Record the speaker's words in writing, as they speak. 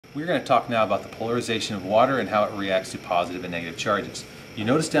We're going to talk now about the polarization of water and how it reacts to positive and negative charges. You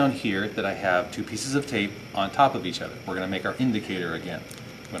notice down here that I have two pieces of tape on top of each other. We're going to make our indicator again.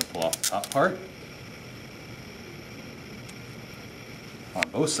 I'm going to pull off the top part on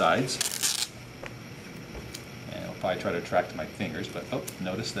both sides. And I'll probably try to attract my fingers, but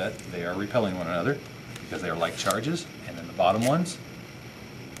notice that they are repelling one another because they are like charges. And then the bottom ones,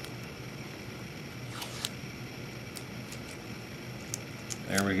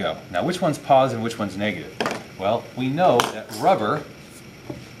 there we go. Now which one's positive and which one's negative? Well, we know that rubber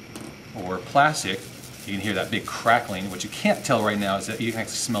or plastic, you can hear that big crackling. What you can't tell right now is that you can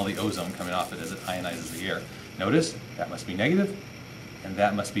actually smell the ozone coming off it as it ionizes the air. Notice that must be negative and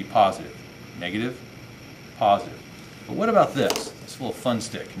that must be positive. Negative, positive. But what about this little fun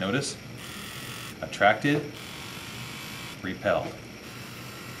stick? Notice, attracted, repelled.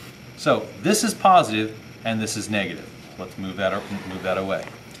 So this is positive and this is negative. Let's move that away.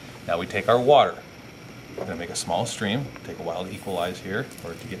 Now we take our water. We're going to make a small stream. Take a while to equalize here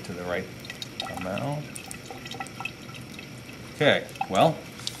or to get to the right amount. Okay, well,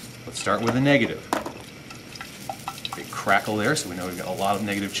 let's start with the negative. Big crackle there, so we know we've got a lot of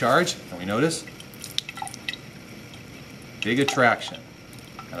negative charge. And we notice big attraction.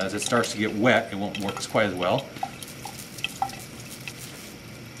 And as it starts to get wet, it won't work quite as well.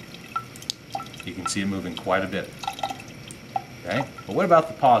 You can see it moving quite a bit. Okay, but what about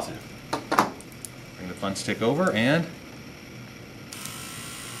the positive? Bring the fun stick over and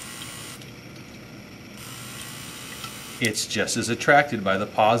it's just as attracted by the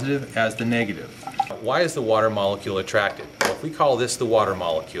positive as the negative. Why is the water molecule attracted? Well, if we call this the water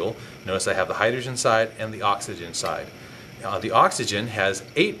molecule, notice I have the hydrogen side and the oxygen side. The oxygen has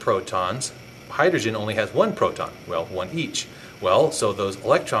 8 protons, hydrogen only has 1 proton, well, 1 each. Well, so those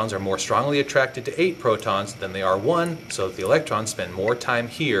electrons are more strongly attracted to 8 protons than they are 1, so the electrons spend more time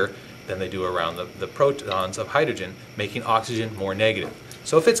here than they do around the protons of hydrogen, making oxygen more negative.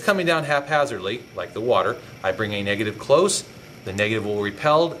 So if it's coming down haphazardly, like the water, I bring a negative close, the negative will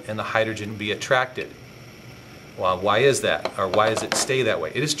repel and the hydrogen be attracted. Well, why is that? Or why does it stay that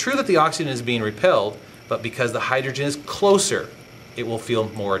way? It is true that the oxygen is being repelled, but because the hydrogen is closer, it will feel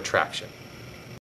more attraction.